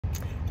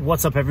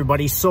What's up,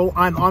 everybody? So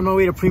I'm on my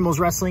way to Primos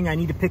Wrestling. I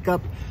need to pick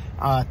up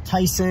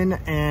Tyson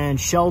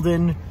and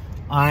Sheldon.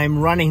 I'm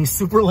running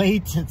super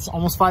late. It's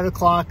almost 5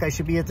 o'clock. I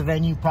should be at the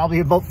venue probably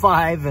about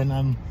 5, and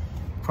I'm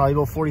probably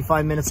about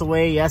 45 minutes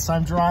away. Yes,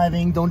 I'm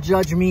driving. Don't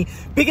judge me.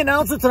 Big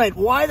announcement tonight.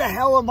 Why the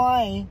hell am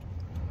I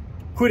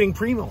quitting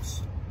Primos?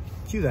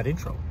 Cue that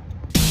intro.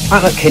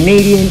 I'm a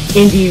Canadian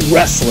Indy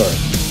wrestler.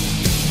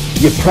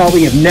 You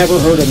probably have never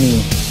heard of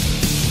me,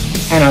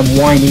 and I'm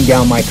winding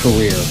down my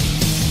career.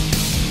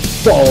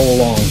 Follow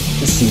along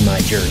to see my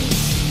journey.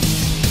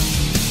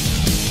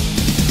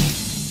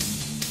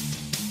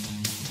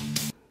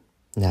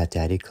 Nat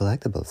Daddy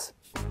Collectibles.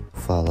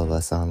 Follow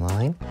us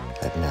online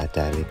at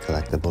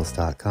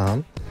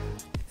natdaddycollectibles.com,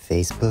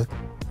 Facebook,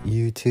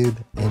 YouTube,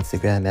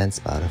 Instagram, and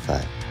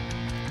Spotify.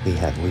 We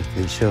have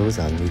weekly shows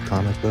on new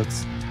comic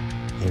books,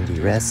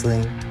 indie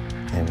wrestling,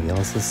 and we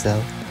also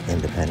sell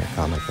independent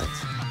comic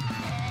books.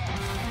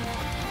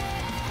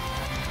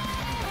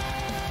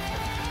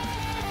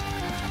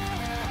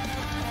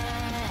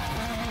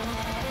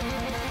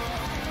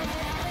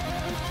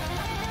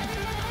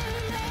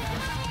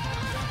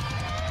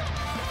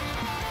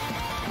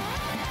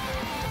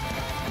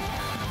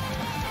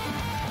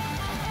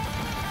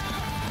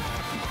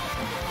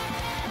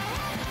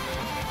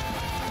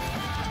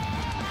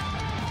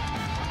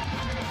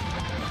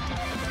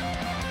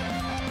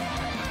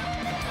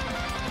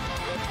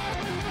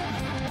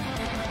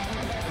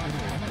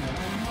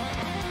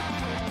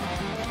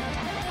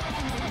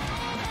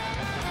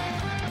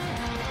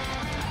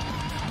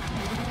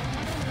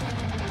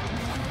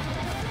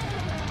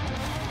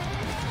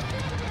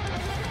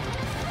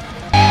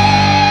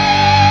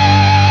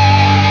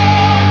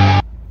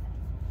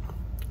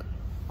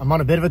 I'm on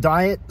a bit of a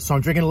diet, so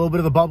I'm drinking a little bit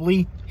of the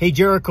bubbly. Hey,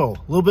 Jericho,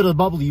 a little bit of the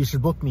bubbly, you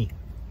should book me.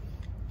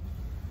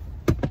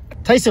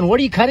 Tyson, what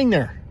are you cutting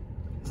there?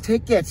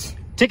 Tickets.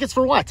 Tickets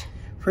for what?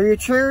 For your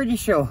charity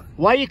show.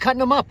 Why are you cutting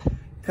them up?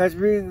 Because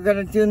we're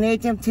going to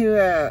donate them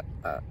to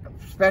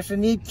special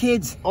need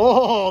kids.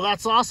 Oh,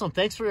 that's awesome.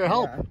 Thanks for your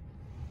help. Yeah.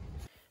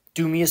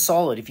 Do me a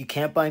solid. If you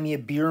can't buy me a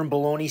beer and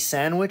bologna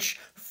sandwich,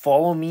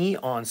 follow me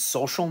on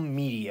social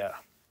media.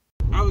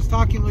 I was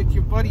talking with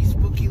your buddy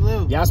Spooky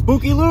Lou. Yeah,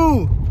 Spooky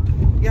Lou.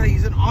 Yeah,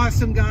 he's an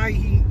awesome guy.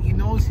 He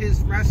knows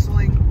his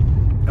wrestling.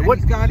 And what?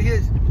 He's got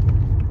his,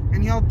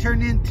 and he'll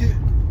turn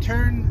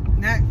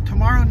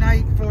tomorrow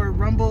night for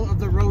Rumble of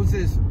the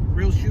Roses,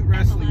 Real Shoot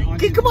Wrestling.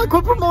 Okay, come on,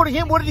 quit promoting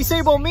him. What did he say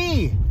about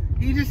me?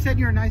 He just said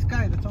you're a nice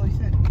guy. That's all he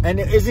said. And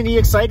isn't he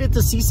excited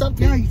to see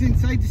something? Yeah, he's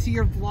excited to see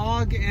your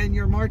vlog and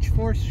your March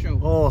 4th show.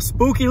 Oh,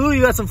 Spooky Lou,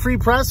 you got some free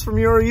press from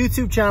your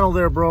YouTube channel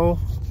there, bro.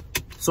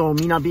 So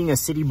me not being a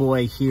city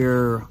boy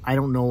here, I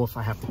don't know if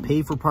I have to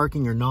pay for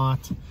parking or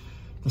not.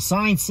 The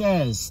sign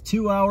says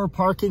 2-hour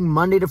parking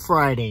Monday to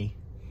Friday,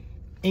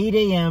 8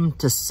 a.m.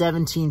 to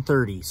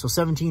 17:30. So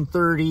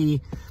 17:30,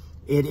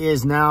 it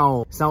is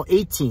now, it's now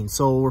 18.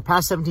 So we're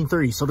past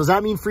 17:30. So does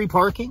that mean free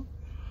parking?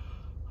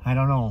 I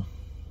don't know.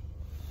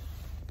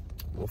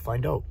 We'll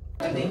find out.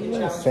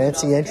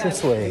 Fancy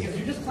entranceway.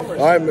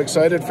 I'm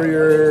excited for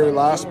your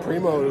last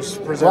Primos.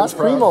 Last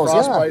Primos,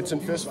 cross yeah. fights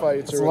and fist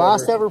fights. It's or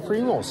last whatever. ever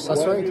Primos.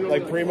 That's right.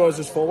 Like Primos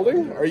is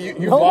folding? Or you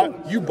No.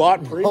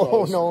 bought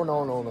Primos? No.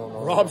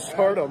 Rob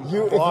Stardom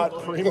bought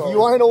Primos. If you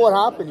want to know what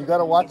happened, you got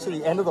to watch to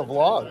the end of the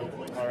vlog.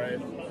 All right.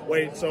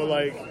 Wait, so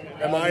like,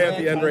 am I at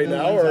the end right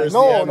now, or is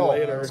No. the end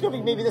later? It's gonna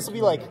be, maybe this will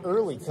be like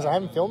early because I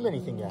haven't filmed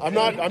anything yet. I'm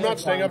not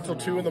staying up till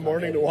 2 in the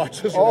morning to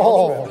watch this.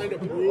 Oh. Find a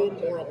broom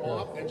or a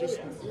mop and just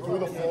do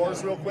the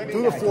floors real quick.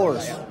 Do the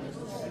floors.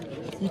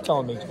 You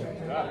tell me. All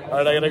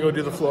right, I gotta go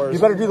do the floors. You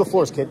better do the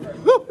floors, kid.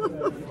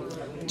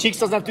 Cheeks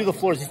doesn't have to do the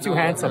floors. He's too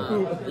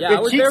handsome. Yeah, I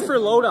was there for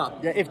load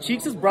up. Yeah, if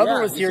Cheeks'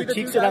 brother was here,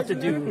 Cheeks would have to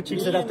do.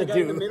 Cheeks would have to The guy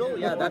in the do. middle,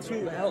 yeah, that's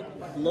who helped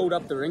load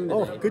up the ring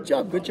today. Oh, good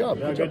job. Good job.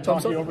 Yeah, good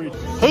Thumbs talking up. over you.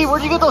 Hey,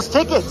 where'd you get those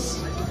tickets?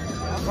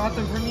 I got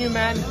them from you,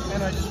 man,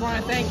 and I just want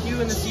to thank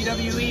you and the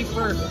CWE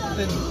for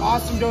the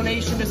awesome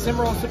donation to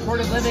Cimarron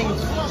Supported Living.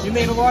 You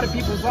made a lot of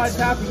people's lives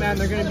happy, man.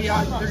 They're gonna be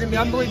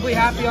unbelievably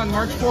happy on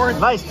March 4th.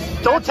 Nice.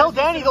 Don't tell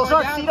Danny those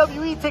aren't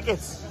CWE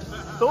tickets.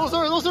 Those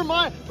are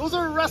mine. Those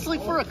are wrestling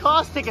for a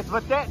cause tickets.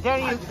 But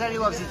Danny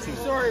loves it too.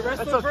 Sorry,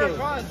 wrestling That's okay. for a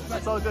cause.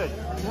 That's all good.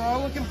 We're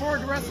all looking forward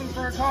to wrestling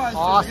for a cause.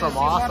 Awesome, so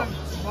awesome.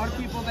 A lot of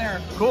people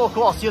there. Cool.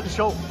 I'll see you at the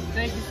show.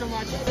 Thank you so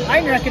much.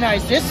 I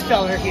recognize this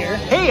fella here.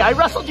 Hey, I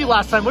wrestled you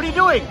last time. What are you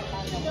doing?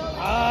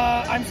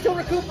 I'm still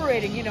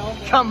recuperating, you know.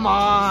 Come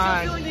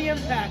on. Still feeling the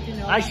impact, you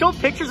know. I showed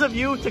pictures of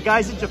you to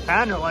guys in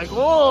Japan. They're like,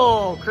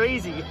 whoa,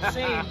 crazy.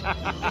 Same.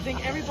 I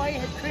think everybody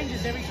had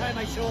cringes every time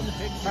I show them the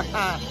pictures.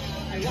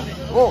 I love it.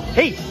 Oh,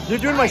 hey, you're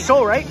doing my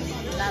show, right?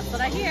 That's what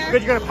I hear.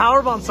 Good, you're gonna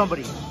powerbomb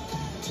somebody.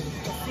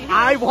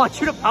 I want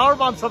you to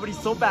powerbomb somebody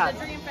so bad.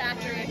 The Dream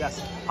Factory. Yes.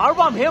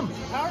 Powerbomb him.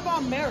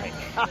 Powerbomb Merrick.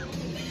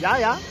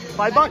 Yeah.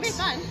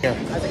 $5. Here.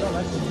 How's it going,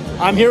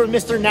 man? I'm here with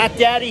Mr. Nat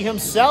Daddy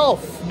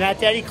himself, Nat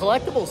Daddy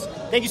Collectibles.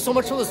 Thank you so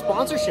much for the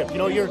sponsorship. You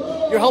know, you're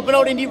helping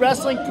out indie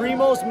wrestling,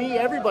 Primos, me,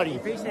 everybody.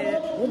 Appreciate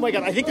it. Oh my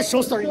God, I think the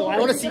show's starting though. I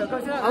want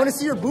to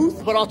see your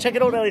booth, but I'll check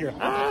it out later.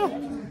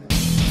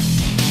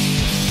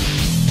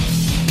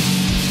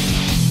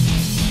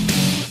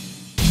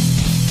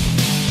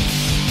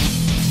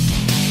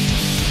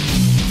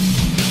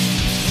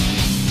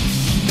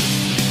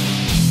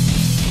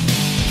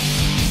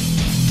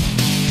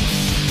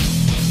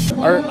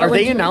 Are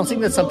they announcing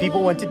that some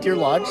people went to Deer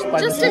Lodge?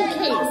 Just in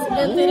case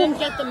that they didn't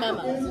get the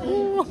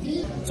memo.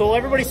 So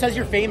everybody says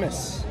you're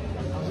famous.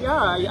 Yeah,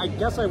 I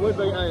guess I would,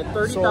 but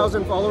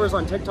 30,000 followers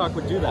on TikTok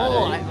would do that.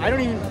 Oh, eh? I don't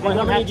even.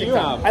 How many do you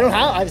have? I don't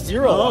have. I have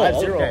zero. Oh, I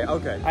have zero.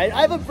 Okay. I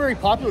have a very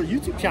popular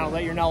YouTube channel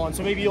that you're now on,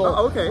 so maybe you'll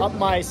up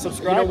my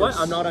subscribers. You know what?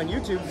 I'm not on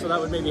YouTube, so that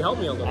would maybe help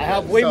me a little bit. I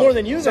have way more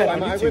than you. So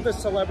am I with a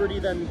celebrity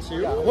then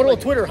too? Yeah. What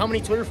about Twitter? How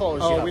many Twitter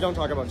followers do you have? We don't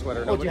talk about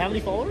Twitter. Oh, do you have any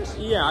followers?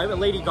 Yeah,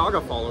 Lady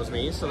Gaga follows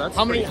me, so that's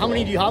how many? Cool. How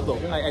many do you have though?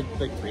 I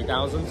like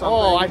 3,000 something.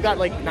 Oh, I've got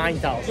like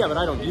 9,000. Yeah, but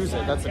I don't use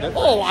it. That's the difference.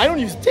 Oh, I don't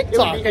use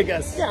TikTok. I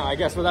guess. Yeah, I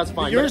guess. Well, that's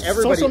fine. You're a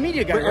social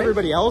media guy, right?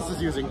 Everybody else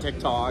is using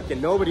TikTok,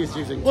 and nobody's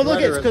using. Well, Twitter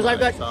look, it's because I've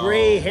got so.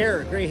 gray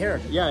hair.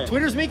 Yeah.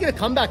 Twitter's making a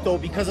comeback though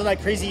because of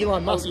that crazy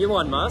Elon Musk. Oh,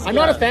 Elon Musk. I'm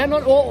not a fan.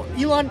 Oh,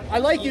 Elon, I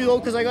like you though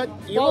because I got.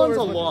 Elon's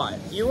a lot.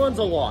 Elon's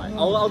a lot.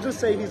 I'll just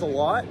say he's a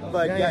lot,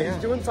 but he's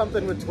doing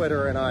something with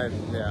Twitter, and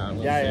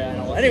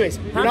Anyways,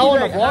 you're now on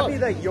the vlog. Happy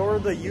that you're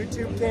the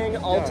YouTube king.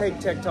 I'll take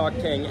TikTok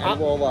king,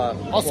 and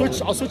I'll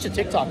switch to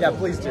TikTok. Yeah,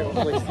 please do.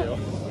 Please do.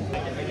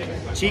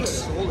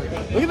 Cheeks.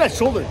 Look at that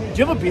shoulder. Do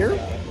you have a beer?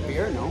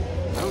 Beer? No.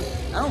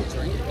 I don't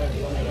drink.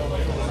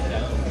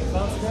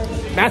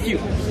 Matthew,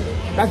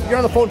 you're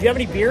on the phone. Do you have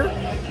any beer?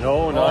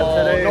 No, not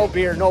today. No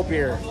beer. Do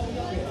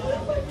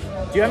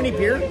you have any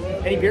beer?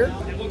 Any beer?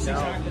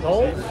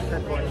 No.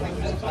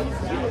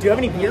 Do you have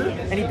any beer?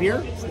 Any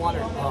beer? Water.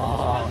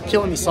 Oh,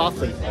 killing me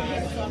softly.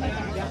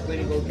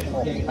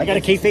 I got a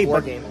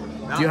kayfabe.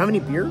 Do you have any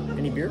beer?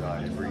 Any beer?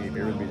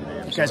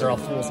 You guys are all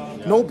fools.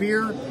 No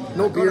beer.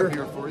 No beer.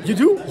 You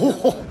do?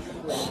 Oh,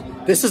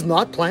 this is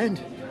not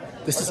planned.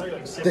 This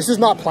is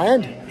not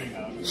planned.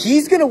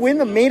 He's gonna win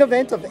the main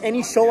event of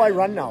any show I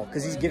run now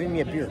because he's giving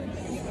me a beer.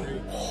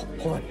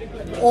 Hold on.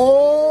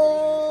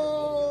 Oh!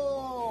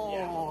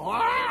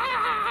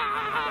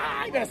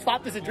 I gotta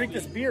stop this and drink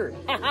this beer.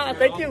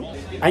 Thank you.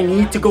 I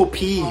need to go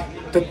pee.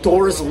 The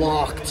door is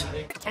locked.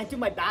 I can't do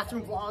my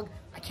bathroom vlog.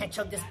 I can't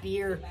chug this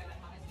beer.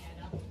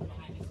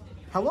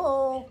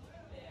 Hello?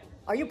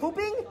 Are you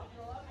pooping?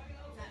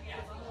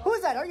 Who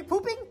is that? Are you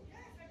pooping?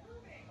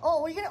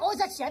 Oh, is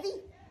that Chevy?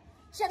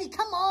 Chevy,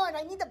 come on.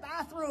 I need the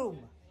bathroom.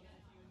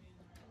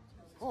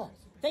 Oh,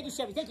 thank you,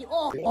 Chevy. Thank you.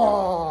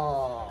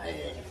 Oh,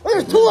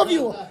 there's two of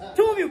you.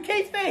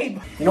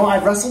 Kayfabe. You know,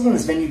 I've wrestled in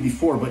this venue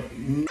before, but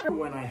never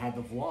when I had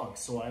the vlog.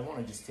 So I want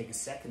to just take a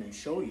second and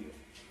show you.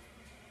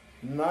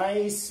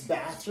 Nice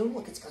bathroom.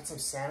 Look, it's got some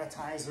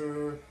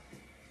sanitizer.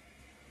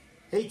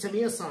 Hey,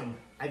 Tamiya-san,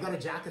 I got a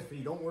jacket for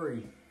you. Don't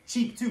worry.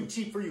 Cheap too.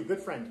 Cheap for you.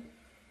 Good friend.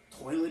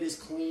 Toilet is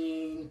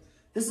clean.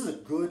 This is a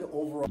good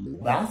overall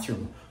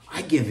bathroom.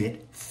 I give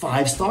it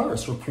 5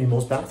 stars for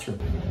Primo's bathroom.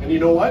 And you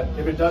know what?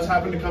 If it does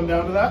happen to come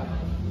down to that,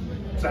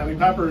 Sammy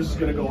Peppers is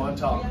going to go on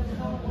top.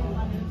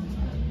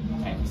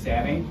 Thank you,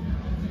 Sammy.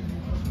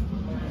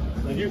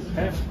 Thank you.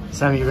 Hey.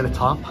 Sammy, you're gonna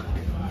top?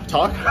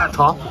 Talk?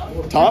 Top?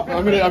 Top?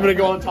 I'm gonna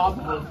go on top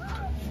of them.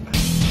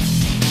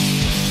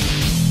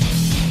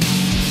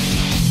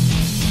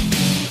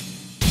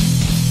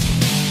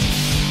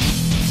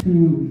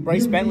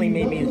 Bryce Bentley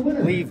made me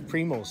leave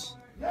Primo's.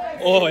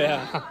 Oh,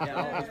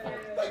 yeah.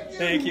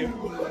 Thank you.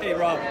 Hey,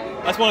 Rob,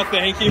 I just want to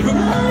thank you for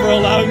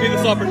allowing me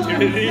this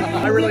opportunity.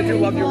 I really do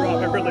love you,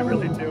 Rob. I really,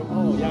 really do.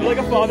 You're like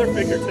a father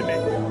figure to me.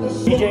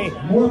 DJ,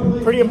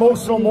 pretty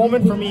emotional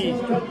moment for me.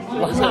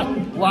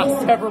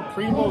 Last ever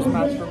Primo's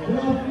match for me.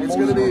 It's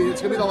gonna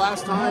be the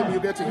last time you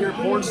get to hear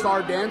Porn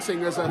Star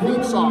Dancing as a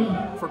theme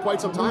song for quite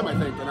some time, I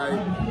think. And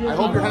I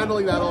hope you're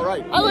handling that all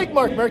right. I like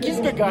Mark. He's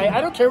a good guy. I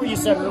don't care what you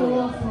said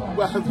earlier.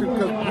 Well,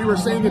 because we were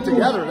saying it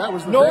together. That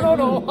was the thing.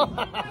 No.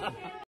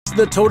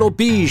 The Total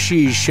B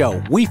She's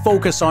Show. We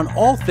focus on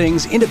all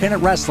things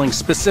independent wrestling,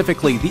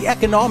 specifically the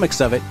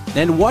economics of it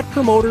and what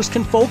promoters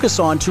can focus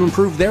on to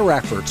improve their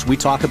efforts. We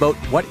talk about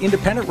what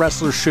independent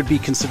wrestlers should be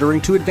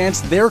considering to advance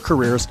their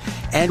careers,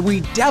 and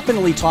we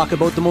definitely talk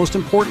about the most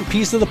important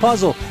piece of the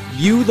puzzle,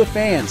 you the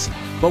fans.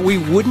 But we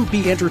wouldn't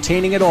be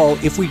entertaining at all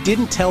if we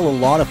didn't tell a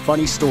lot of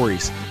funny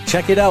stories.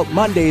 Check it out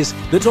Mondays,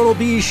 The Total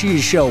B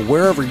She's Show,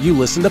 wherever you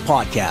listen to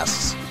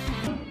podcasts.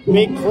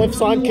 Big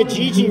clips on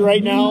Kijiji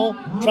right now.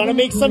 Trying to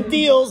make some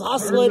deals.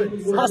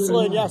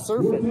 Hustling, yeah,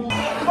 surfing.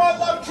 Come on,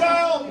 love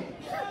child!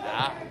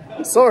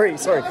 Sorry.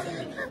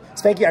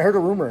 Spanky, I heard a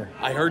rumor.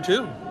 I heard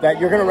too. That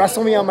you're going to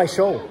wrestle me on my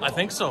show. I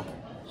think so.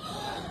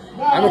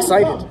 I'm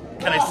excited.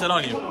 Can I sit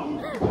on you?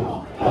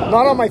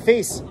 Not on my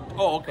face.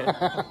 Oh, okay.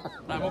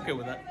 I'm okay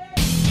with that.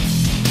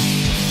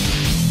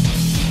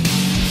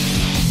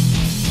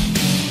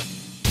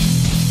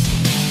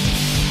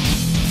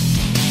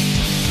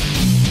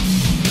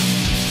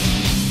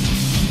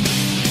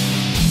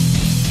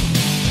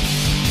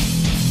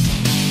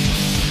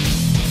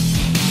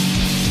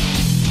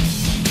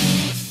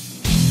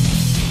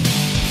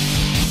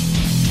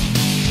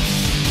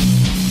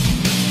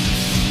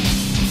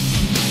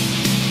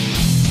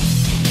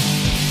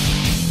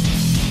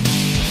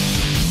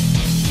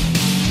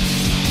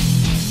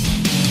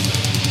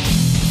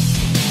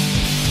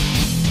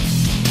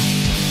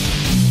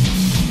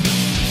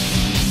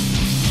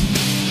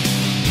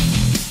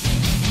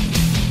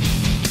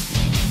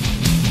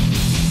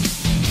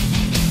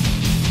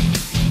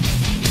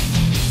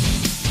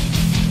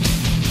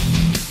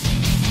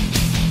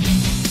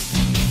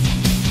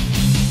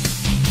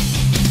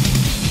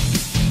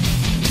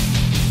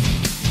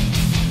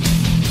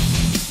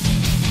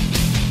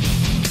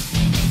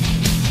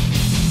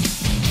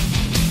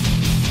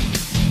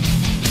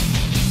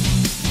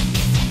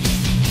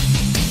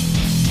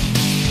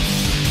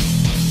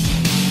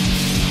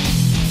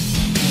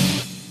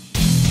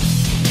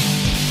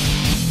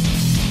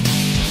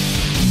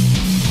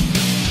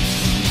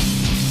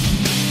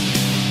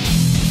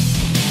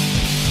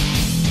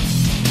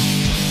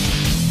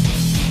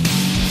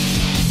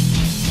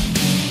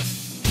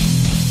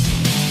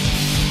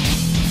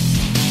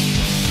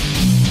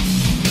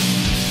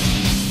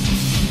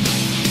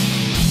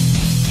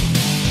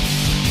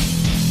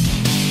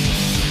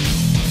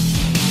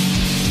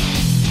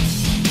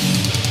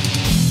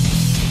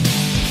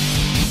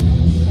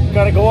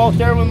 Gotta go out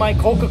there with my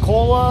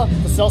Coca-Cola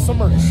to sell some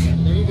merch.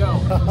 There you go.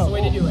 That's the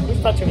way to do it. Who's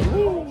touching me?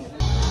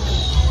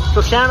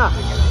 So Shanna,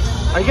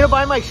 are you gonna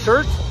buy my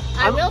shirt?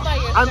 I will buy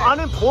your shirt. I'm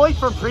unemployed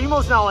from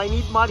Primos now. I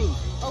need money.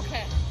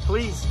 Okay.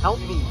 Please help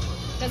me.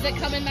 Does it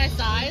come in my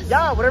size?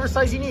 Yeah, whatever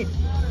size you need.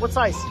 What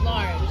size?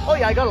 Large. Oh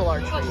yeah, I got a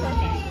large. Oh,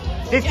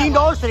 perfect.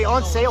 $15 today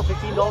on sale.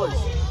 $15.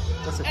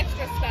 That's it.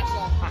 Extra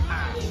special.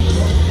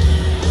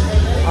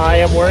 I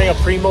am wearing a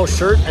Primo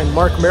shirt, and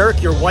Mark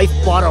Merrick, your wife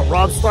bought a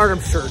Rob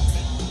Stardom shirt.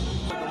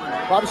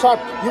 Rob Sharp,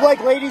 you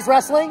like ladies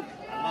wrestling?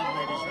 I love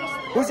ladies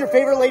wrestling. Who's your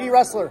favorite lady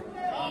wrestler?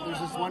 There's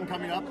this one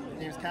coming up. Her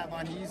name's Kat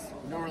Von Hees.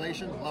 No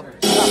relation. Love her.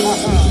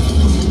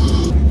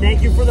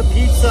 Thank you for the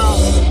pizza.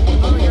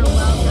 Oh, you're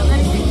welcome.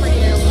 Anything for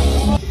you.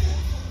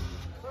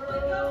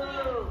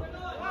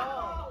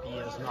 He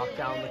has knocked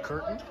down the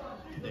curtain.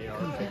 They are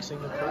fixing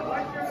the curtain.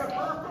 Tore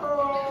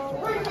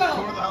the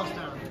house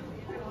down.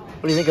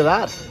 What do you think of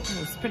that?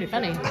 It's pretty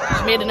funny.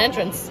 She made an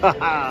entrance.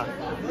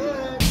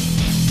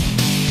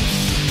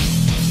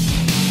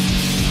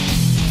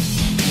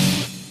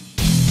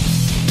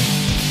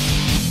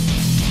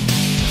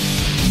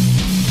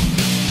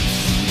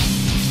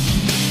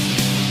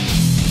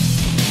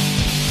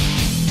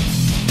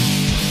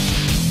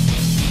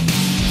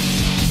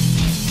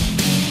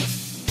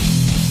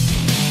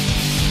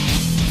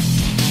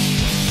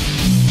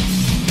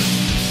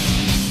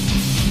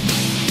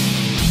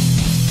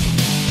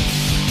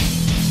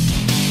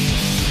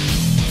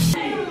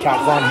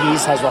 Kat Von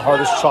Hees has the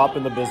hardest chop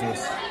in the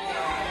business.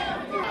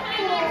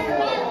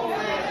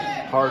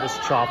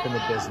 Hardest chop in the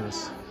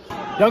business.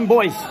 Young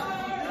boys,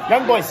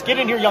 get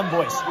in here, young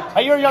boys.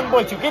 Hey, you're a young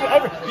boy too. You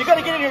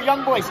gotta get in here,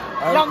 young boys.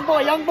 Young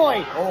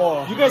boy.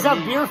 Oh. You guys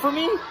have beer for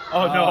me?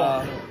 Oh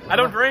no, I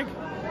don't drink.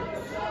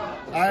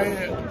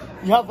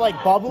 You have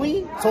like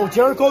bubbly? So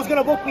Jericho's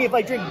gonna book me if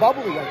I drink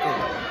bubbly, I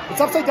think.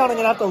 It's upside down, I'm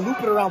gonna have to loop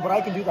it around, but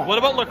I can do that. What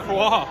about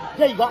LaCroix?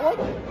 Yeah, you got one?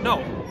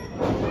 No.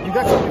 You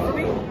got something for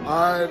me?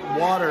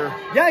 Water.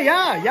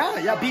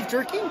 Yeah. Beef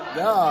jerky?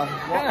 Yeah,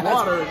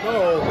 water.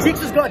 No.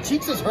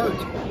 Cheeks is hurt.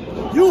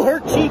 You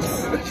hurt Cheeks.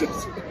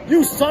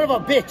 You son of a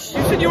bitch.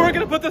 You said you weren't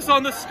gonna put this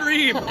on the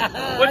stream.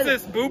 What's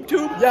this, boob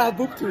tube? Yeah,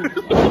 boob tube.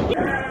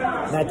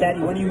 Now, Daddy,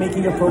 when are you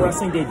making your pro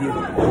wrestling debut?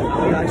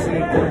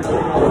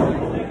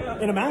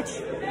 In a match?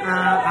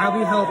 I'll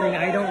be helping.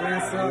 I don't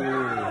wrestle.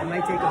 I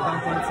might take a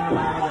bump once in a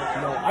while.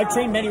 I've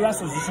trained many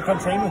wrestlers. You should come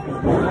train with me. Are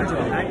you, what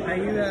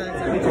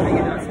your big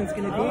announcement's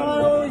going to be?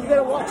 Oh, you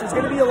gotta watch. There's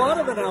going to be a lot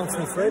of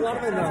announcements, right? Lots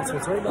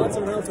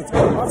of announcements.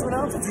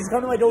 You should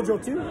come to my dojo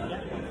too.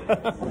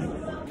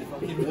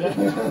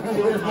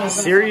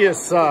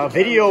 Serious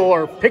video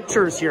or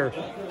pictures here.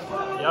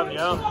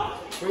 Yeah.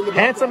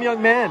 Handsome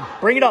young man.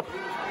 Bring it up.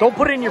 Don't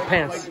put it in your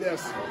pants. Like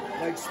this.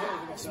 Like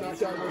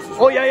SmackDown versus...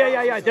 Oh,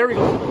 yeah. There we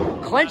go.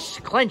 Clench.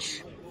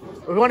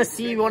 We want to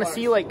see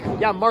like,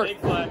 yeah, Mark. Big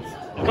flex.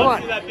 Come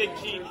on. See that big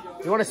cheek.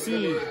 We want to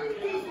see.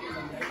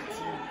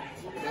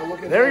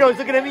 There he goes.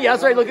 Looking at me.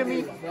 That's right. Look at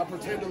me. Now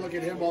pretend to look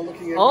at him while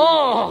looking at me.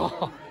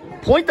 Oh,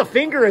 point the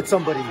finger at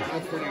somebody.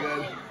 That's pretty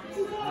good.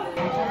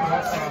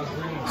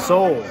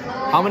 So,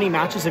 how many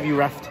matches have you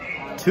reffed?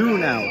 2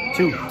 now.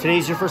 2.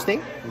 Today's your first day?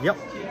 Yep.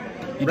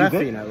 You do good?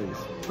 Reffing at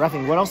least.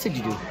 Reffing. What else did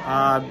you do?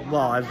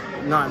 Well, I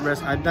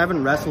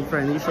haven't wrestled for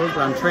any of these shows,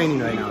 but I'm training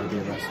right now to be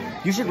a wrestler.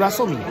 You should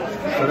wrestle me.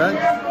 So that?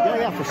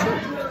 Yeah, for sure.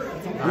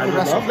 I would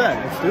love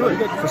that. Let's do it.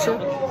 For sure.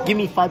 Give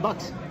me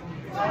 $5.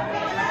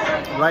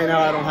 Right now,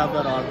 I don't have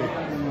that on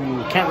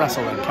me. Can't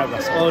wrestle then.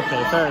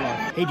 Okay, fair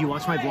enough. Hey, do you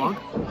watch my vlog?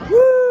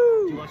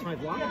 Woo! Do you watch my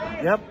vlog?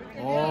 Yep.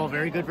 Oh,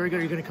 very good. Are you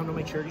going to come to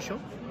my charity show?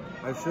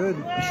 I should.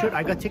 You should.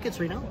 I got tickets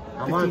right now.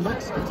 How $15.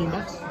 much?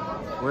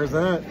 $15. Where's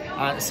that?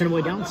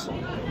 Cinnamon Downs,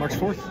 March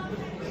 4th.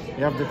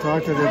 You have to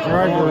talk to the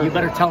driver. Oh, you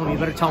better tell him.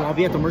 I'll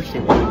be at the merch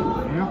table.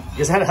 Yeah. You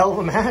guys had a hell of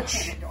a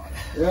match.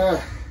 Yeah.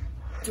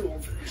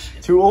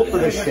 Too old for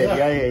this shit.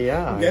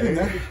 Yeah. Getting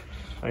there.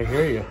 I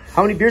hear you.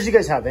 How many beers you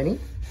guys have? Any?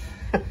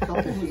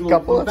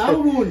 Couple.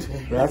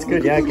 That's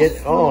good. Yeah.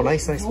 Oh,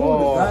 nice.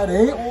 Oh.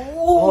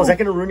 Oh, is that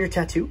gonna ruin your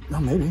tattoo? No,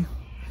 maybe.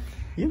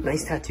 You have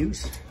nice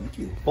tattoos. Thank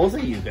you. Both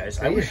of you guys.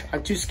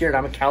 I'm too scared.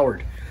 I'm a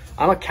coward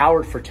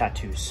for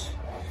tattoos.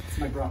 It's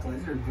my Brock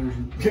Lesnar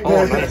version.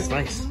 Oh,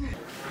 nice.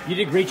 You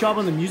did a great job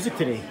on the music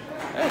today.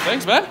 Hey,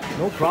 thanks, man.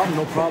 No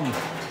problem.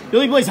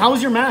 Billy Blaze, how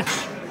was your match?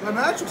 My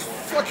match was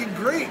fucking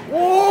great.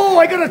 Oh,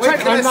 I gotta try.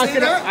 Wait,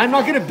 I'm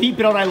not gonna beep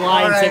it out. I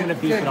lied and say I'm gonna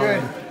beep it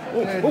out.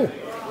 Oh.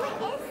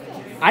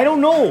 I don't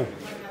know.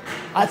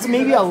 That's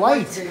maybe a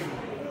light.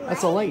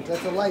 That's a light.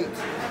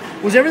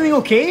 Was everything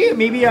okay?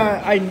 Maybe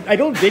I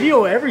don't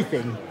video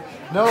everything.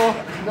 No,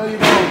 you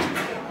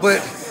don't.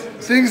 But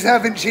things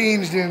haven't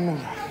changed in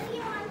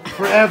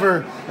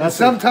forever.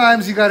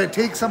 Sometimes you got to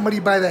take somebody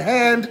by the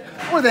hand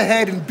or the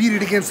head and beat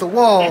it against the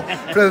wall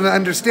for them to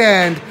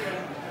understand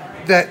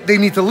that they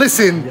need to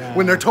listen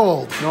when they're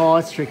told. No,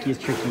 it's tricky.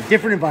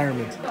 Different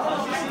environment.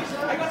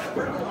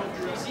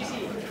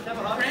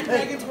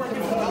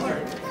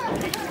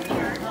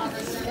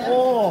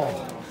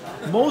 Oh,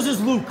 Moses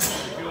Luke.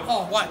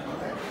 Oh, what?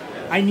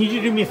 I need you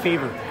to do me a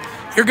favor.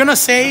 You're gonna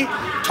say,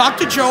 talk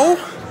to Joe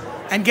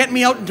and get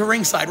me out into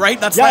ringside, right?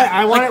 That's yeah. that.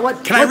 I want it.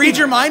 What? Can I read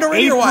your mind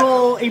already, or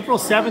what? April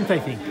 7th, I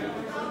think.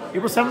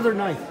 April 7th or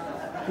 9th.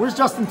 Where's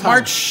Justin?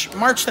 March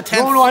the 10th.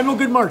 No, I'm no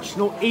good. March.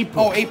 No,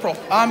 April. Oh, April.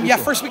 Yeah,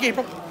 first week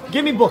April.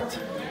 Get me booked.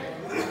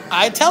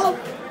 I tell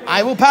him.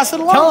 I will pass it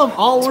along. Tell him.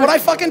 That's what I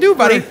fucking do,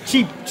 buddy.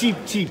 Cheap.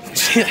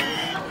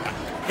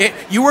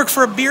 You work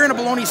for a beer and a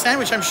bologna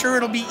sandwich. I'm sure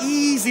it'll be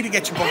easy to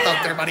get you booked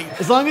out there, buddy.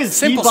 As long as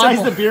he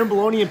buys the beer and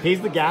bologna and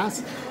pays the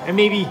gas, and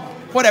maybe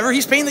whatever,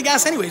 he's paying the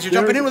gas anyways. You're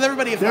jumping in with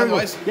everybody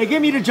otherwise. Yeah,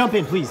 get me to jump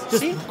in, please.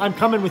 Just, I'm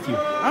coming with you.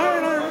 All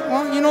right.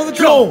 Well, you know the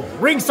drill. Joe,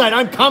 ringside,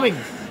 I'm coming.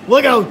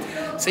 Look out.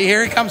 See,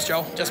 here he comes,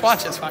 Joe. Just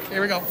watch this. Fuck.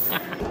 Here we go.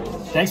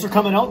 Thanks for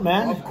coming out,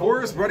 man. Of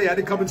course, buddy. I had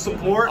to come and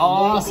support.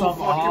 Awesome.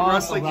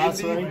 Wrestling That's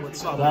Indy. right.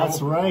 What's up, That's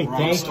bro? right.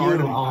 Thank you.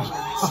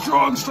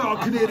 Strong,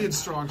 Canadian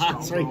strong.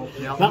 That's right.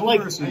 Yeah, not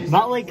like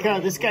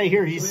this guy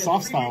here. He's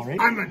soft style, right?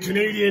 I'm a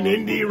Canadian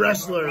Indy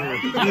wrestler.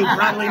 You've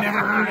probably never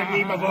heard of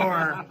me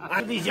before.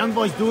 These young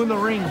boys doing the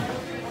ring.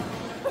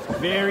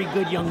 Very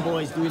good young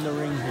boys doing the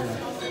ring here.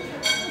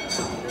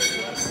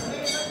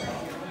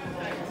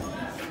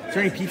 Is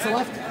there any pizza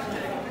left?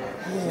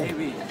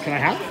 Maybe. Can I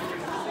have?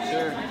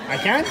 Sure. I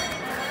can?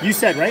 You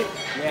said, right?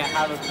 Yeah,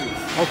 have a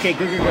piece. Okay,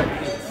 good.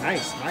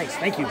 Nice.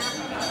 Thank you.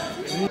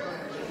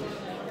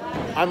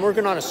 I'm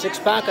working on a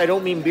six-pack. I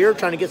don't mean beer,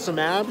 trying to get some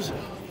abs.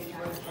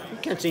 You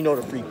can't say no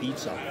to free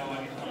pizza.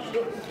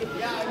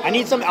 I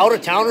need some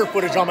out-of-towner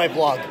footage on my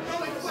vlog.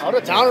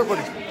 Out-of-towner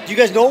footage. Do you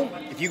guys know?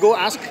 If you go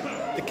ask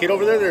the kid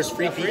over there, there's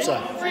free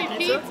pizza. Free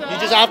pizza. You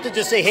just have to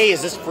just say, hey,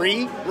 is this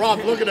free? Rob,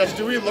 look at us.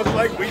 Do we look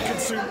like we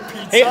consume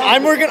pizza? Hey,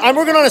 I'm working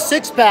on a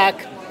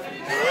six-pack.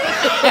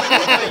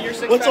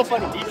 What's so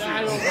funny?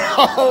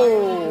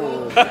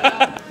 Oh.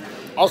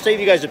 I'll save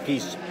you guys a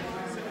piece.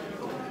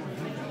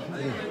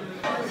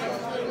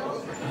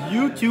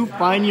 You two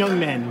fine young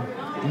men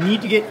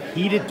need to get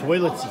heated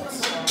toilet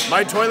seats.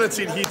 My toilet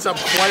seat heats up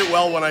quite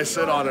well when I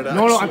sit on it,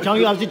 actually. No, I'm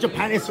telling you, I was in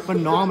Japan. It's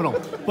phenomenal.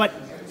 But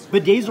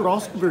bidets are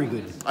also very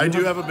good. I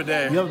do have a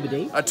bidet. You have a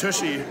bidet? A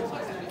tushy.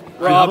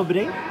 Rob, a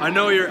bidet? I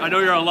know you're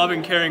a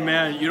loving, caring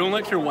man. You don't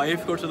let your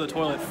wife go to the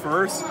toilet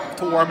first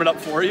to warm it up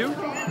for you?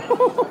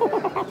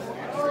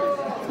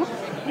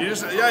 You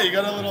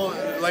got a little,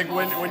 like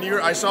when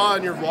you're, I saw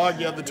on your vlog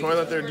you have the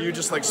toilet there. Do you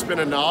just like spin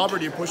a knob or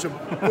do you push a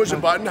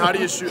button? How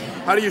do you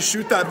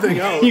shoot that thing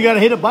out? You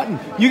gotta hit a button.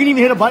 You can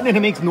even hit a button and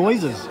it makes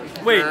noises.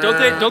 Wait,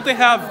 don't they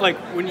have like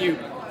when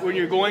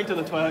you're going to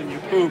the toilet and you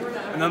poop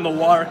and then the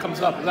water comes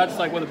up? That's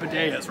like what a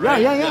bidet is,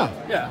 right?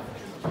 Yeah.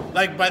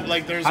 Like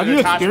there's. Have you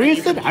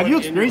experienced it? Have you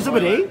experienced a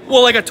bidet?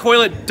 Well, like a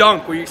toilet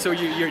dunk, where you're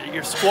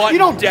squatting. You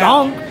don't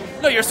down. dunk.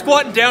 No, you're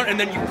squatting down and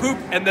then you poop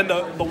and then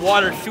the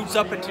water shoots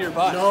up into your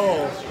butt.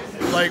 No.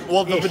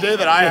 The bidet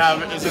that I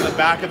have is in the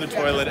back of the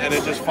toilet and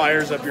it just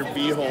fires up your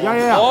beehole.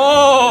 Yeah.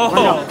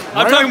 Oh,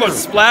 I'm talking about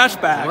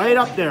splashback. Right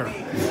up there.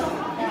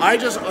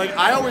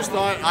 I always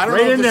thought, I don't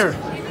know. Right in there.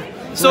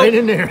 So, right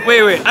in there.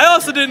 Wait. I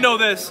also didn't know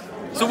this.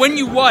 So when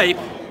you wipe,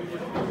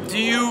 do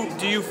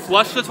you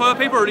flush the toilet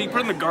paper or do you put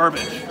it in the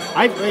garbage?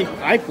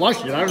 I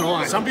flush it. I don't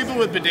know. Some people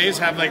with bidets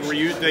have they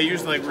use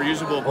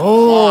reusable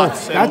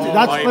cloths. Oh,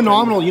 that's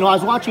phenomenal. You know, I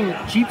was watching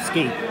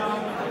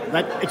Cheapskate,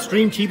 that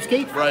Extreme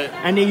Cheapskate, right?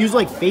 And they use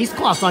like face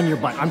cloths on your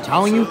butt. I'm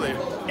telling you,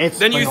 it's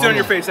then you use it on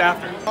your phenomenal. face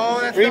after.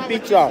 Oh, that's Free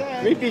pizza.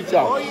 Free pizza.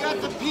 Oh, you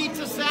got the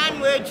pizza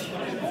sandwich.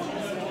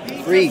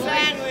 Pizza Free.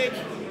 sandwich.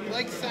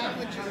 Like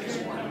sandwiches.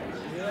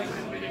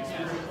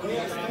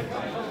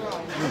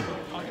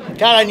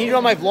 God, I need it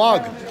on my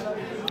vlog.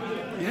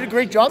 You did a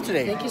great job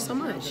today. Thank you so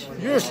much.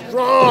 You're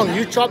strong.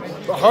 You chopped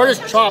the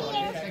hardest chop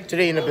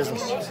today in the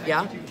business.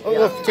 Yeah?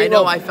 I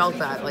know, I felt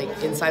that, like,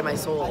 inside my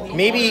soul.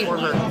 Maybe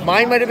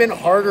mine might have been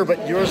harder,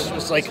 but yours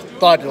was, like,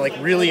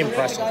 really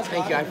impressive.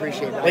 Thank you, I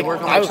appreciate it. Like,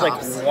 I was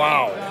chops. like,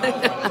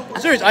 wow.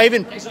 Serious, I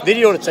even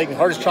videoed it saying the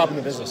hardest chop in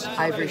the business.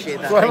 I appreciate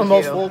that. So I have a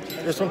Thank mouthful.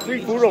 There's some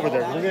free food over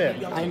there. Look at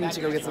it. I need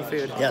to go get some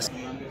food. Yes.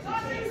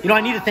 You know,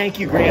 I need to thank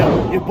you,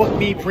 Graham. You booked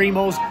me,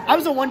 Primos. I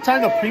was at one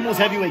time a Primos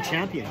heavyweight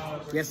champion.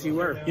 Yes, you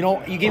were. You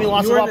know, you gave me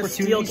lots of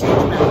opportunities.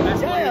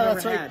 Yeah,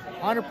 that's right.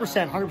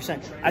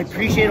 100%. I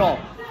appreciate it all.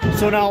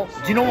 So now,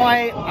 do you know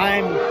why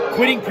I'm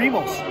quitting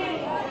Primos?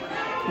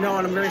 No,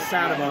 and I'm very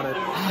sad about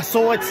it.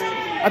 So it's,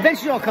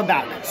 eventually I'll come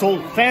back.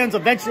 So fans,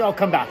 eventually I'll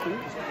come back.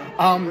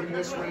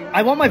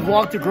 I want my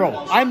vlog to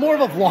grow. I'm more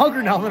of a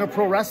vlogger now than a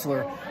pro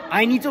wrestler.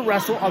 I need to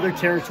wrestle other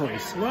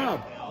territories.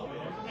 Rob,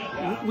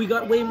 we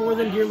got way more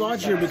than Deer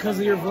Lodge here because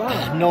of your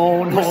vlog.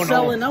 No. We're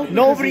selling out.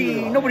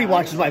 Nobody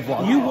watches my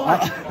vlog. You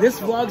watch. This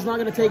vlog's not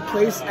going to take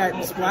place at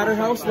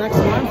Splatterhouse next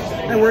month,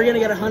 and we're going to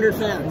get 100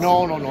 fans.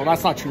 No.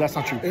 That's not true.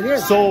 It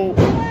is. So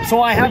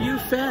I have. For you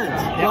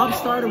fans, Rob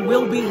Stardom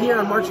will be here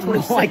on March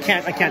 26th. No, I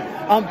can't.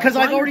 Because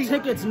I've already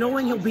tickets,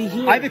 knowing he'll be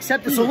here. I've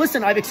accepted. So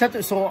listen, I've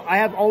accepted. So I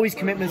have always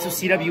commitments to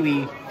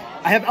CWE.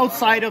 I have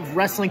outside of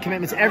wrestling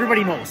commitments.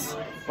 Everybody knows,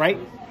 right?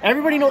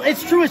 Everybody knows.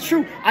 It's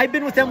true. I've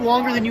been with them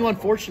longer than you,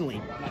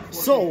 unfortunately.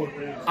 So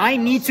I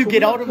need to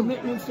get out of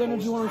commitments. Then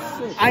you want to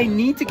sit? I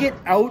need to get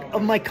out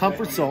of my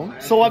comfort zone.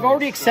 So I've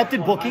already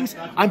accepted bookings.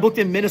 I'm booked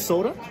in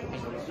Minnesota.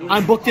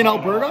 I'm booked in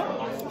Alberta.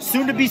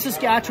 soon to be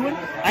Saskatchewan.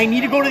 I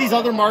need to go to these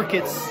other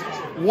markets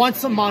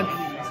once a month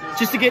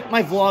just to get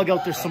my vlog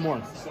out there some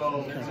more.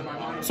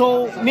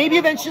 So maybe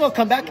eventually I'll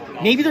come back.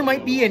 Maybe there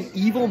might be an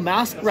evil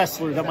masked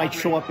wrestler that might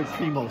show up at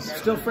Primos.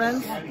 Still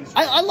friends?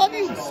 I love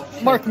you,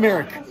 Mark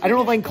Merrick. I don't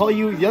know if I can call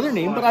you the other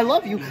name, but I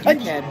love you.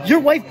 And your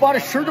wife bought a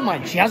shirt of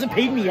mine. She hasn't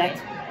paid me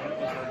yet.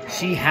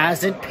 She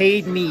hasn't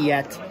paid me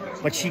yet,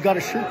 but she got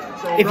a shirt.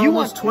 If you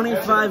want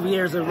 25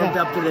 years I've lived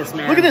up to this,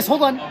 man. Look at this.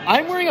 Hold on.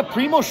 I'm wearing a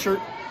Primo shirt,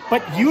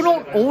 but you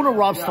don't own a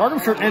Rob Stardom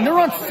shirt, and they're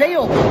on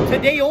sale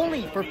today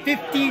only for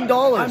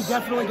 $15. I'm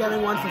definitely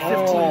getting one for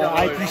 $15. Oh,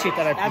 I appreciate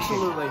that.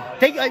 Absolutely.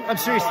 I'm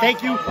serious.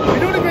 Thank you. You're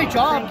doing a great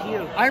job. Thank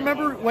you. I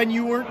remember when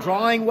you weren't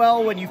drawing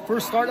well, when you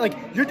first started. Like,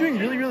 you're doing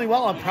really, really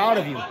well. I'm proud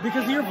of you.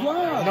 Because of your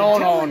vlog.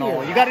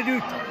 No. You got to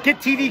get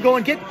TV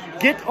going.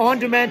 Get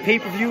on-demand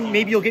pay-per-view.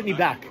 Maybe you'll get me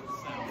back.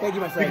 Thank you,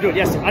 my You friend. can do it.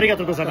 Yes.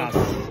 Arigato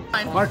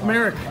gozaimasu. Mark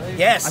Merrick.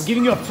 Yes. I'm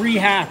giving you a free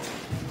hat.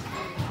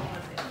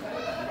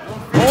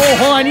 Oh,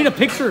 hold on. I need a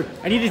picture.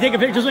 I need to take a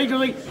picture. Just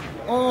wait.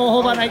 Oh,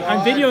 hold on.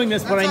 I'm videoing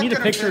this, but I need a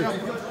picture.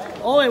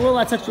 Oh, wait, well,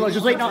 that's extra.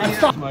 Just wait. No, I'm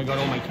stopped. I got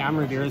all my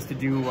camera gears to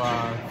do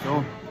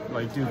film,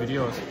 like do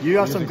videos. You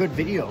have some good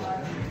video.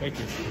 Thank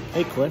you.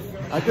 Hey, Cliff.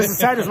 This is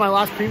sad. This is my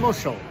last Primo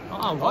show.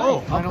 Oh,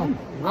 wow. I know.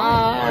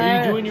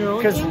 Are you doing your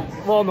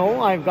own? Well,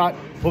 no. I've got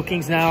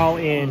bookings now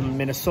in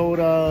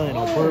Minnesota and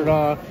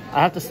Alberta.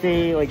 I have to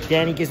stay. Like,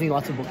 Danny gives me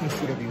lots of bookings,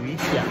 CWE.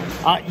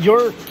 Yeah.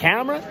 Your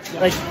camera,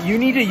 like, you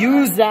need to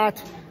use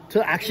that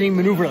to actually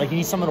maneuver. Like, you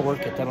need someone to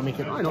work it. That'll make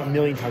it a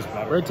million times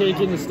better. We're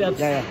taking the steps.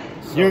 Yeah.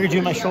 You're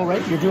doing my show,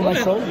 right? You're doing my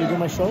show? You're doing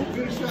my show?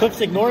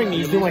 Cliff's ignoring me.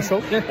 He's doing my show.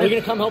 Are you going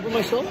to come help with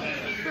my show?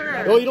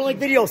 Sure. Oh, you don't like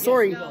video?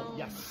 Sorry.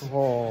 Yes.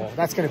 Oh,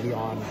 that's going to be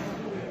on.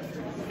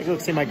 I go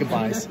say my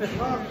goodbyes.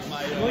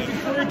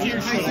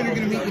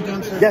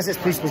 Yes,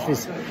 please.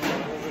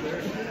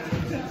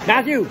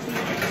 Matthew.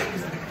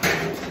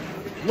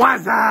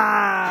 What's up?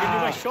 You're going to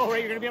do my show, right?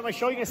 You're going to be on my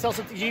show? You're going to sell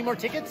some more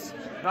tickets?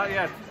 Not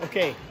yet.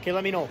 Okay,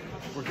 let me know.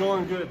 We're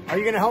going good. Are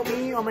you going to help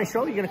me on my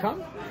show? You going to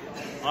come?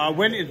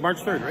 When is March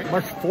 3rd, right?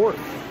 March 4th.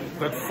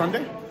 That's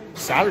Sunday?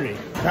 Saturday.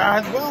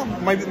 Well,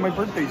 my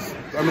birthday's,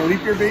 I'm a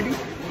leap year baby.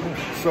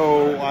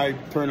 So I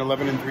turn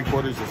 11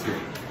 3/4 this year.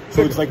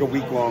 So it's like a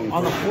week long.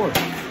 On the 4th.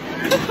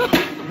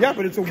 Yeah,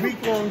 but it's a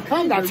week long.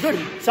 Come, that's good.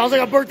 Sounds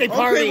like a birthday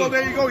party. Okay, well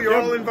there you go. You're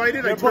all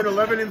invited. I turn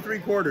 11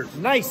 3/4.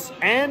 Nice.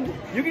 And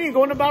you can even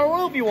go in the battle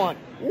royal if you want.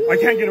 Ooh. I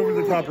can't get over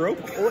the top rope.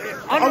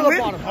 Under the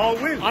bottom. I'll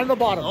win. On the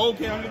bottom.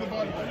 Okay, under the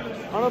bottom.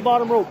 On the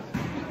bottom rope.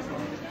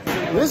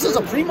 This is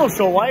a Primo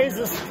show. Why is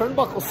this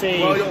turnbuckle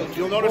saying? Well,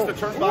 you'll notice the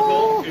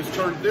turnbuckle is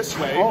turned this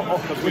way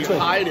because we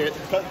hide it.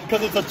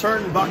 Because it's a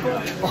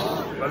turnbuckle.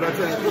 But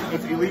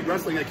that's Elite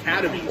Wrestling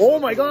Academy. Oh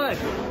my God!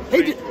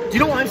 Hey, do you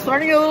know I'm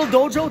starting a little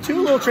dojo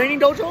too? A little training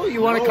dojo?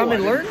 You want to come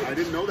and learn? I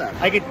didn't know that.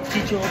 I could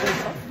teach you all this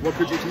stuff. What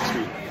could you teach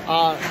me?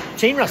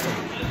 Chain wrestling.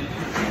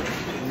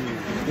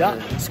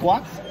 Yeah,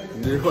 squats.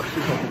 I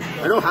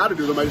know how to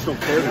do them. I just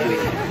don't care to do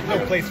them.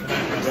 No place for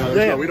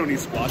that. No, we don't need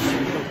squats.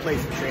 No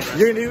place for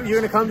training. You're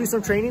gonna come do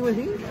some training with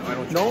me?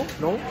 No.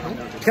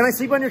 Can I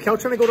sleep on your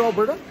couch when I go to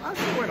Alberta?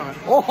 Why not?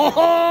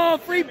 Oh,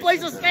 free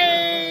place to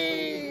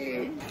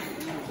stay!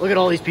 Look at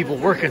all these people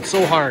working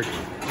so hard.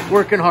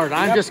 Working hard.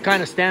 I'm just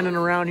kind of standing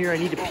around here. I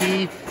need to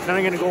pee. Then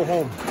I'm gonna go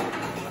home.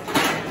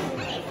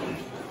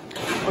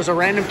 There's a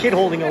random kid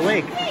holding a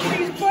leg.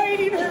 He's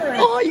biting her.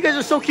 Oh, you guys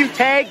are so cute.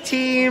 Tag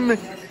team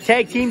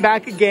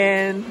back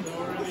again.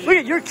 Look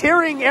at, you're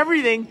carrying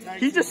everything.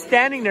 He's just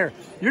standing there.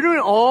 You're doing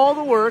all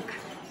the work.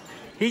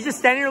 He's just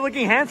standing there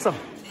looking handsome.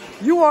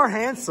 You are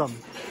handsome.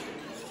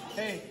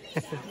 Hey,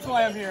 that's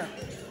why I'm here.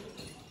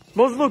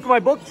 Moses Luke, am I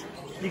booked?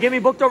 You get me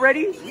booked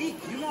already? Week.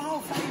 You know how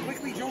fucking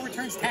quickly Joe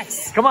returns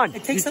texts. Come on.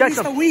 It takes at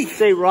least a week.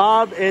 Say,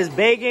 Rob is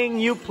begging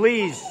you,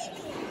 please,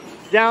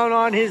 down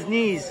on his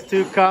knees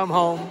to come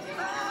home.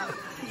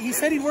 He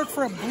said he'd work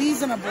for a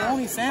Bleeze and a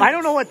bologna sandwich. I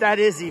don't know what that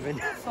is even.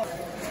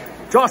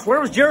 Josh, where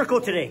was Jericho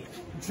today?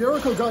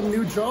 Jericho got a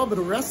new job at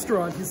a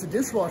restaurant. He's a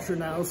dishwasher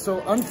now,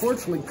 so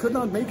unfortunately could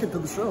not make it to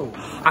the show.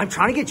 I'm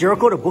trying to get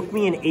Jericho to book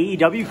me in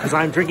AEW because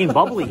I'm drinking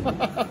bubbly.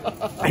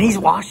 And he's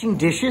washing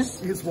dishes?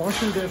 He's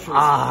washing dishes.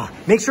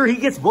 Make sure he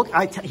gets booked.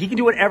 He can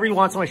do whatever he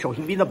wants on my show. He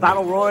can be in the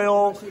Battle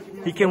Royal.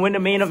 He can win the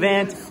main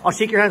event. I'll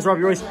shake your hands,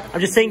 Robbie Royce.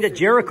 I'm just saying that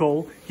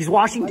Jericho, he's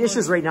washing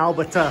dishes right now,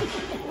 but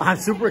I'm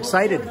super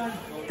excited.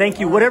 Thank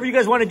you. Whatever you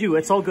guys want to do,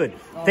 it's all good.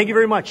 Thank you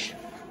very much.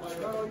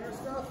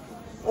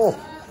 Oh.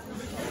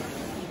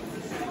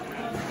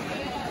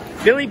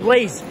 Billy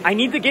Blaze, I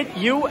need to get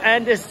you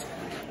and this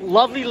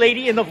lovely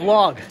lady in the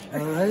vlog. All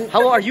right.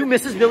 How are you,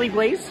 Mrs. Billy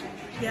Blaze?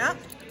 Yeah.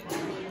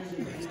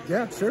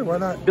 Yeah, sure, why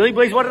not? Billy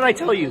Blaze, what did I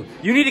tell you?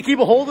 You need to keep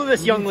a hold of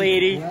this young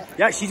lady.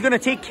 Yeah, she's going to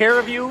take care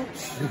of you.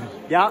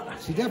 Yeah.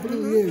 She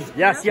definitely is.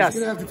 Yes. She's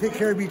going to have to take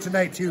care of me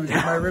tonight, too,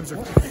 because my ribs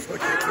are...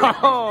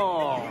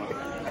 Oh,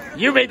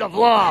 you made the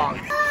vlog.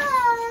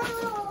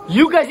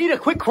 You guys need to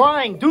quit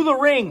crying. Do the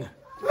ring.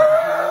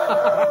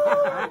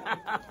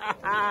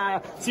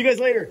 See you guys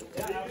later.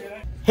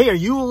 Hey, are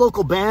you a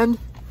local band?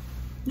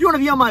 You want to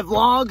be on my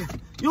vlog?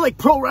 You like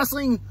pro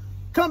wrestling?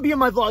 Come be in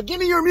my vlog. Give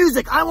me your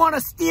music. I want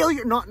to steal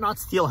your, not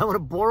steal. I want to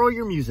borrow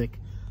your music.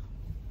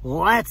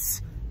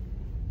 Let's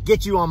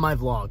get you on my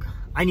vlog.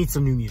 I need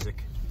some new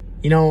music.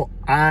 You know,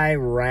 I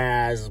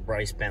razz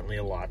Bryce Bentley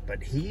a lot,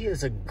 but he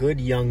is a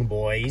good young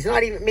boy. He's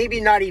not even,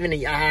 maybe not even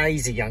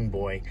he's a young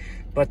boy,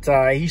 but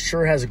he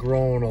sure has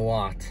grown a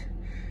lot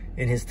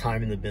in his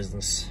time in the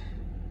business.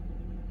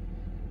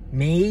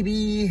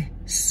 Maybe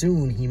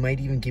soon he might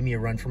even give me a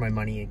run for my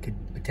money and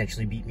could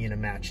potentially beat me in a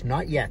match.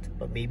 Not yet,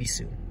 but maybe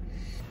soon.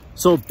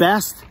 So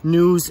best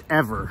news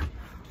ever.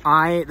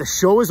 The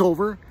show is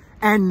over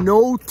and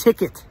no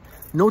ticket.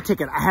 No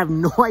ticket. I have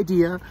no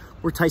idea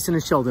where Tyson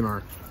and Sheldon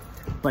are,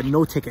 but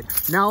no ticket.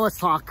 Now let's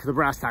talk the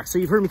brass tacks. So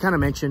you've heard me kind of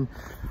mention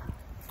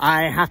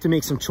I have to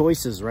make some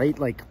choices, right?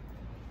 Like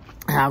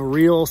I have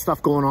real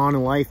stuff going on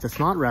in life that's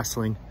not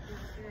wrestling,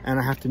 and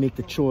I have to make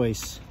the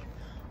choice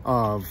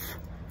of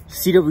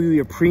CWE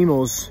or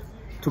Primos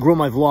to grow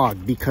my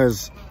vlog,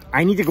 because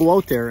I need to go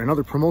out there and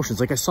other promotions.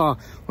 Like I saw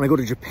when I go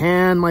to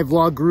Japan, my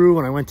vlog grew.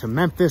 When I went to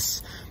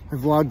Memphis, my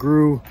vlog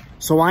grew.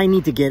 So I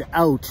need to get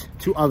out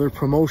to other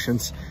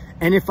promotions.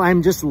 And if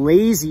I'm just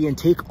lazy and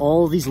take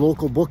all of these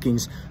local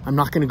bookings, I'm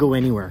not going to go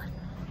anywhere.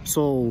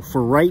 So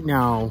for right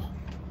now,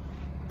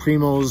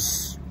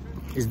 Primos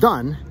is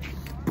done.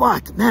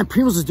 But man,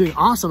 Primos is doing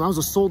awesome. That was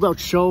a sold out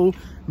show.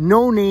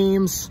 No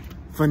names.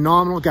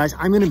 Phenomenal guys.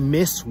 I'm going to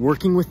miss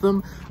working with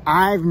them.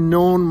 I've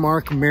known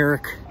Mark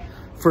Merrick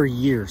for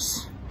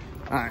years.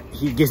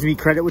 He gives me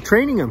credit with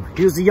training him.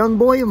 He was a young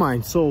boy of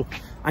mine. So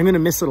I'm going to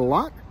miss it a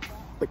lot.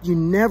 But you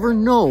never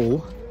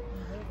know.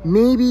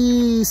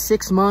 Maybe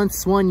 6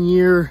 months, 1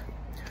 year,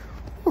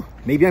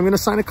 maybe I'm going to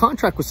sign a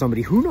contract with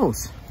somebody. Who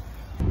knows?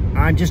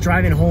 I'm just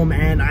driving home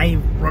and I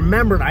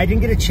remembered I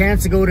didn't get a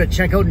chance to go to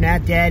check out Nat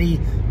Daddy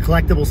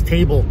Collectibles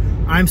table.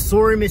 I'm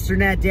sorry, Mr.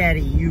 Nat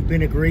Daddy. You've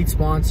been a great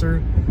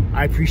sponsor.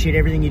 I appreciate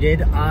everything you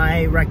did.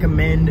 I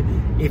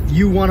recommend if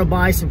you want to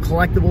buy some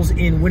collectibles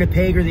in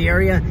Winnipeg or the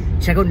area,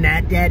 check out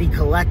Nat Daddy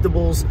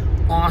Collectibles.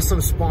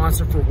 Awesome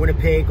sponsor for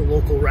Winnipeg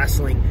local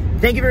wrestling.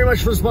 Thank you very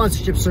much for the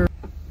sponsorship, sir.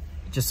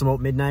 Just about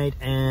midnight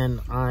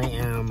and I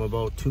am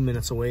about 2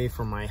 minutes away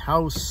from my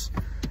house,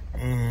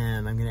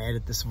 and I'm gonna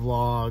edit this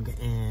vlog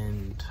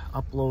and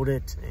upload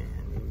it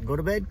and go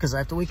to bed because I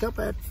have to wake up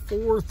at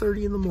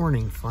 4:30 in the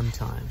morning. Fun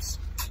times.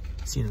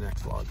 See you in the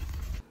next vlog.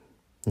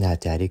 Nat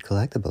Daddy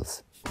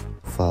Collectibles.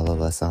 Follow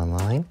us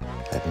online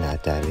at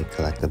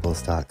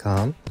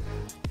natdaddycollectibles.com,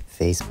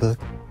 Facebook,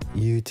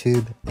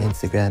 YouTube,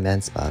 Instagram,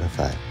 and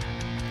Spotify.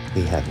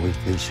 We have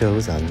weekly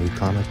shows on new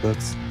comic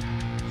books,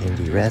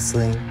 indie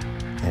wrestling,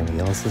 and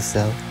we also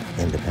sell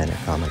independent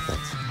comic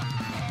books.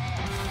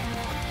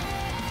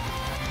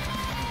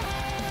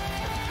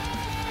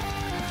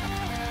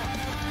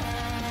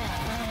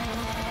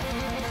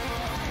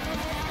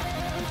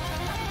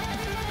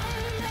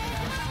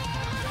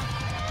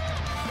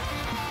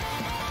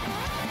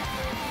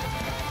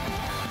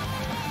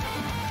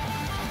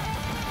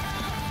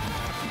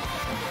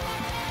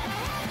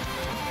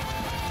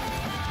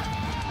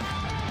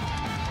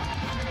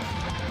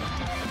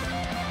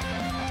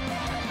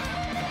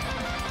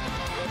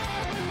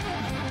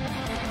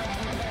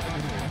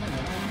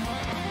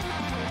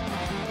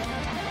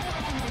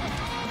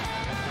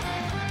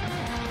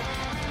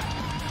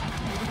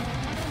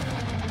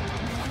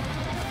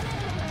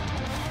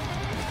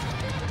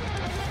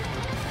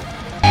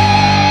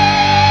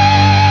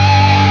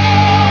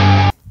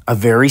 A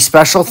very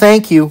special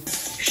thank you,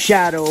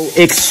 Shadow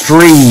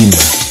Extreme.